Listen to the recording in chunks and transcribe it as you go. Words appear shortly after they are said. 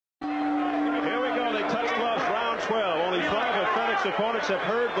Fenech's opponents have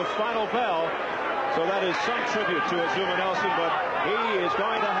heard the final bell, so that is some tribute to Azumah Nelson, but he is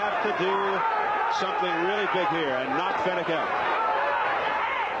going to have to do something really big here and knock Fenech out.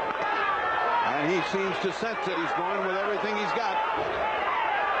 And he seems to sense that he's going with everything he's got.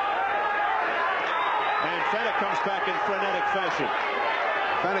 And Fenech comes back in frenetic fashion.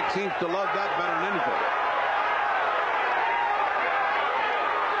 Fenech seems to love that better than anything.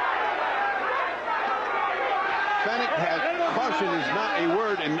 Fenech has caution is not a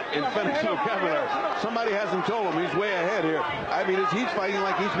word in Fenech's vocabulary. Somebody hasn't told him he's way ahead here. I mean, he's fighting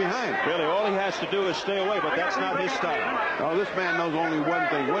like he's behind. Really, all he has to do is stay away, but that's not his style. Oh, this man knows only one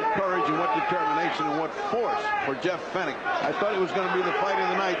thing: what courage and what determination and what force for Jeff Fenech. I thought it was going to be the fight of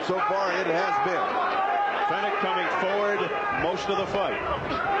the night. So far, it has been. Fenech coming forward most of the fight.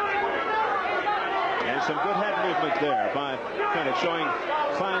 And some good head movement there by Fenech, showing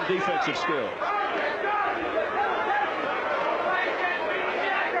fine defensive skills.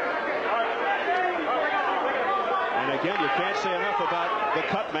 Again, you can't say enough about the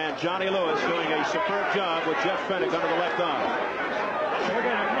cut man, Johnny Lewis, doing a superb job with Jeff Fenech under the left arm.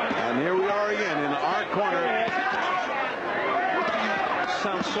 And here we are again in our corner.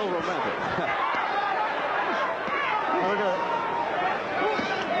 Sounds so romantic.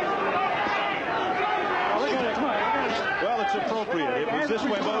 Well, it's appropriate. If it's this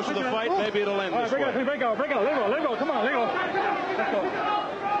way most of the fight, maybe it'll end this way. Break out, let go, come on, let go. Let's go.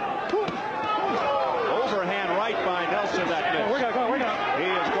 Overhand right by Nelson, that miss. He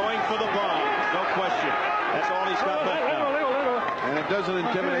is going for the bomb, no question. That's all he's got left now. And it doesn't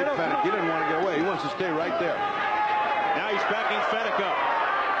intimidate Fenech. He doesn't want to get away. He wants to stay right there. Now he's backing Fenech up.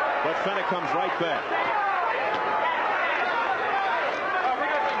 But Fenech comes right back.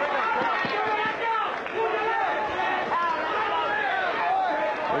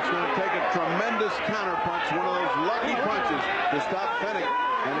 It's going to take a tremendous counterpunch, one of those lucky punches to stop Fenech.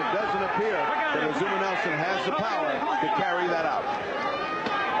 And it doesn't appear that Azumah Nelson has the power to carry that out.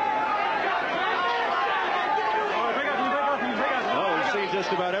 Oh, we've seen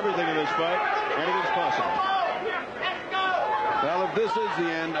just about everything in this fight. Anything's possible. Well, if this is the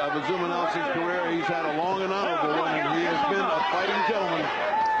end of Azumah Nelson's career, he's had a long and honorable one, and he has been a fighting gentleman.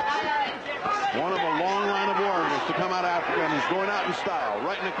 One of a long line of warriors to come out of Africa, and he's going out in style,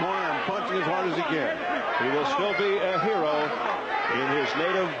 right in the corner and punching as hard as he can. He will still be a hero in his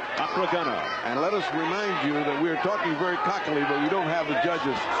native Accra, Ghana. And let us remind you that we're talking very cockily, but we don't have the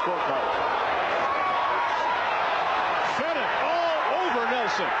judges' scorecards. Fenech all over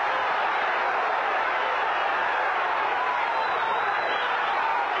Nelson.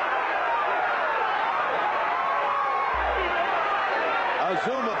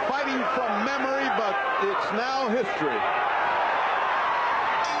 Azumah fighting from memory, but it's now history.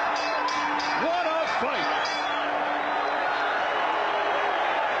 What a fight!